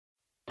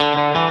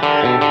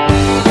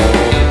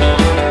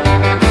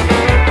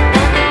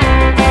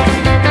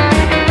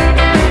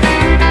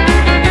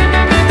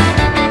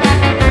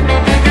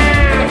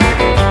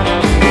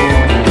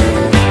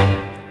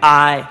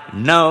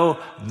know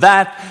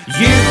that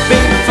you've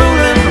been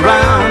fooling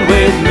around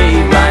with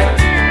me right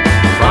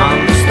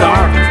from the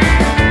start.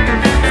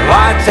 So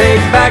I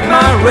take back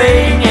my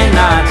ring and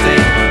I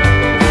take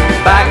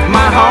back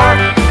my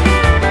heart.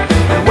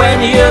 And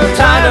when you're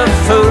tired of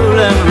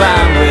fooling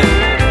around with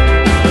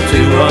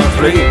 2 or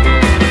 3,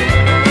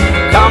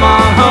 come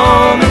on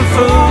home and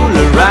fool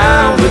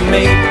around with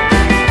me.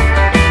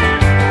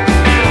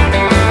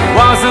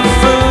 Wasn't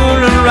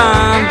fooling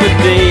around the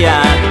day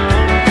I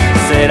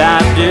said I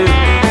do.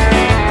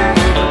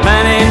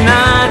 Many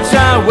nights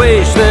I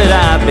wish that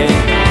I'd been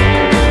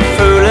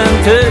fooling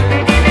too.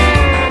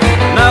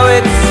 No,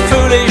 it's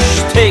foolish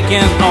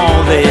taking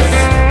all this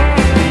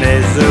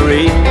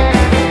misery,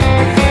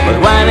 but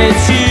when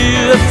it's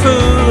you, the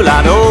fool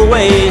I'd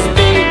always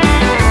be.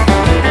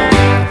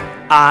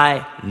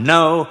 I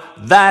know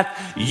that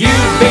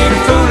you've been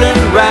fooling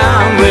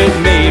around with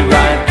me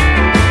right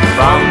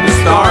from the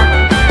start.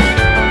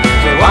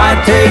 So I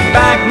take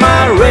back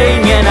my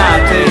ring and I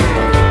take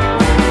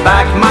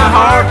back my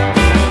heart.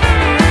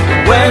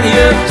 When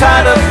you're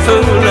tired of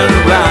fooling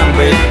around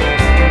with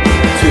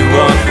 2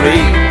 or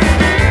 3,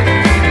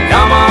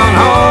 come on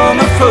home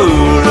and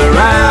fool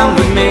around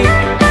with me.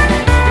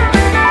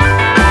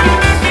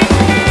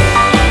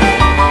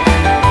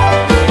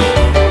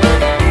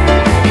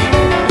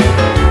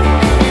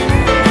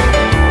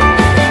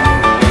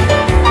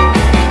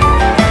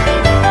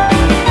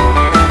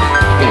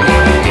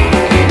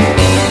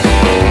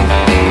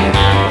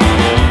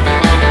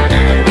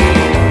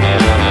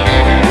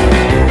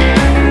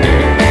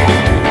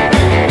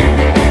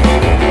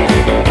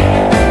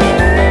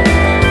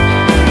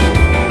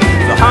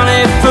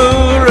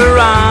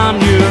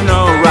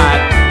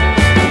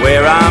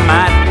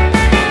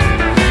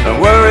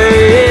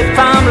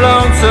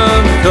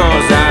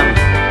 Cause I'm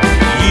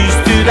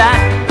used to that.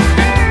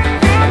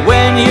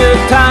 When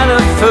you're tired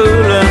of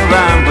fooling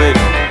around with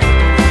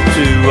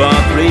 2 or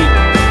 3,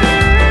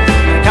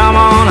 come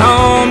on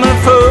home and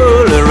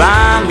fool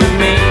around with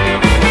me.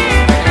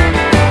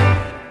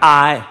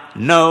 I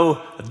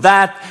know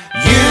that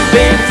you've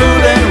been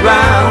fooling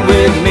around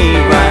with me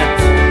right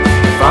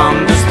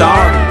from the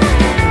start.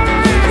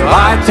 So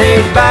I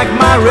take back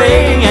my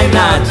ring and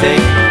I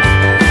take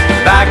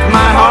back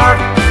my heart.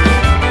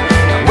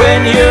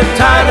 When you're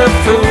tired of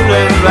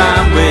fooling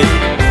around with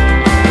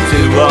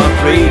 2 or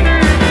 3,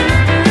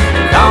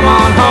 come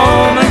on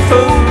home and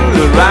fool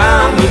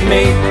around with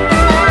me.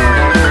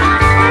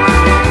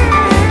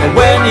 And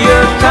when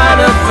you're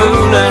tired of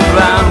fooling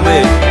around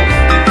with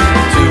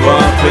 2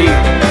 or 3,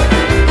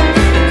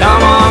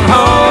 come on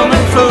home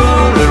and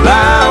fool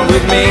around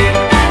with me.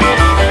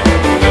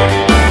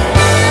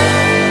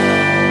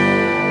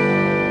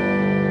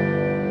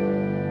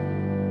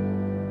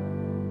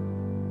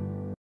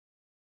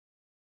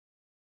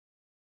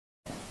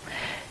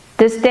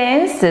 This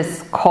dance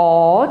is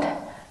called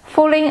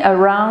Fooling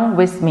Around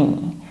With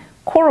Me,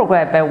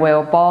 choreographed by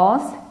Will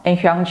Boss and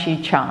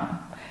Hyunji Chung.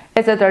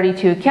 It's a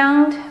 32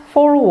 count,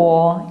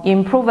 4-wall,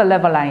 improve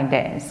level line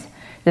dance.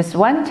 This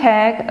one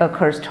tag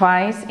occurs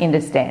twice in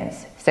this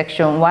dance.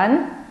 Section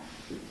 1,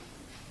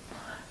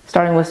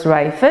 starting with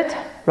right foot,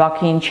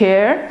 rocking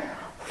chair,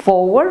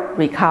 forward,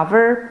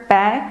 recover,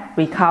 back,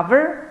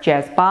 recover,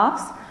 jazz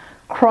box,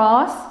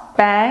 cross,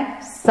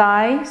 back,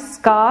 side,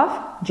 scarf,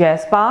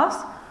 jazz box,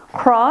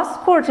 cross,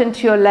 curtain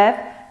to your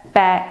left,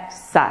 back,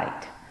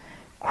 side,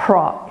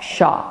 cross,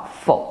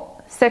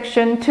 shuffle.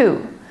 Section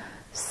 2,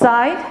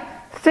 side,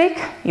 flick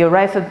your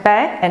right foot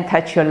back and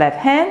touch your left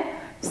hand,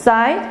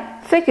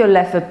 side, flick your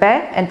left foot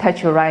back and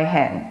touch your right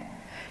hand.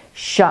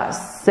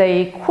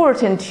 Chasse,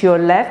 curtain to your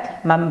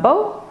left,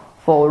 mambo,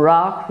 full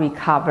rock,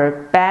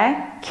 recover,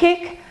 back,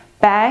 kick,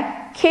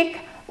 back, kick,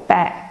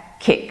 back,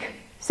 kick.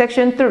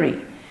 Section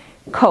 3,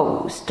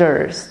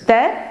 coaster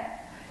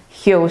step,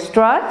 heel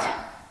strut,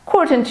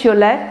 curtain to your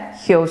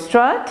left, heel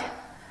strut,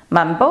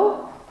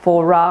 mambo,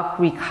 full rock,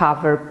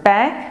 recover,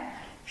 back,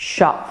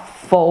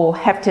 shuffle,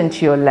 halfton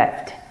to your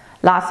left.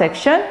 Last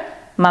section,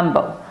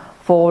 mambo,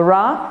 full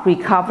rock,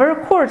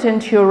 recover, curtain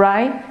to your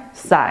right,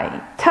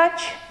 side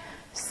touch,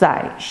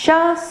 side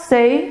chasse,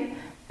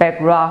 back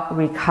rock,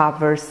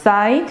 recover,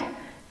 side,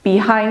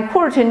 behind,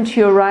 curtain to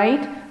your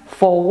right,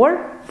 forward,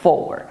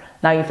 forward.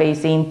 Now you're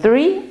facing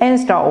 3 and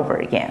start over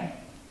again.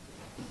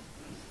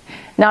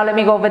 Now let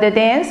me go over the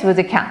dance with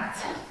the count.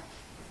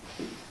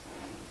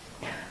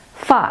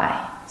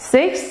 5,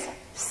 6,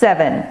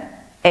 7,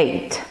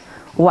 8,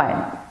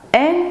 1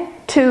 and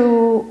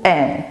 2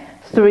 and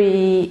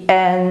 3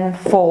 and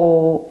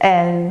 4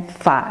 and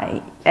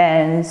 5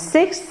 and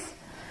 6,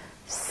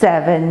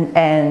 7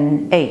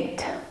 and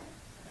 8.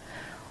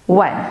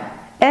 1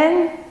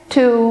 and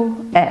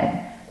 2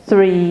 and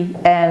 3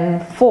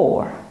 and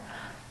 4,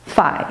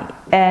 5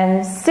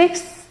 and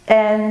 6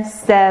 and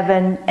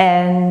 7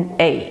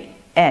 and 8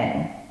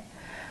 and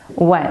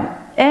 1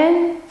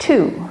 and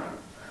 2,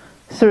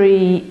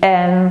 3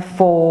 and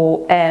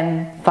 4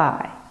 and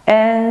 5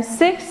 and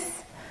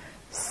 6,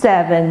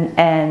 7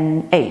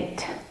 and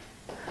 8.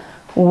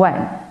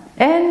 1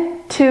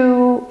 and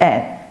 2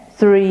 and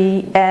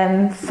 3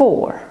 and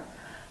 4,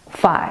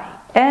 5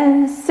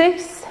 and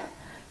 6,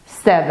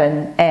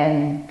 7,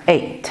 and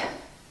 8.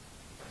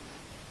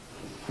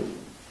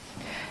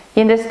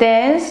 In the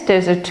stance,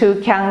 there's a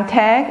 2 count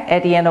tag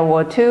at the end of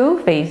wall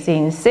 2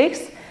 facing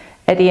 6,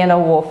 at the end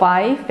of wall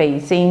 5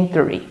 facing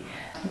 3.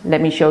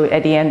 Let me show you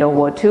at the end of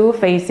wall 2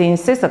 facing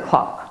 6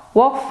 o'clock.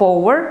 Walk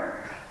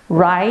forward,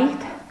 right,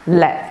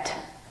 left.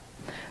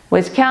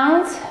 With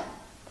counts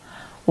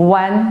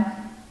 1,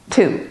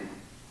 2.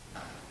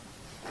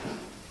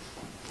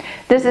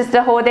 This is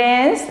the whole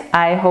dance.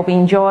 I hope you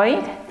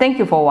enjoyed. Thank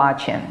you for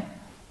watching.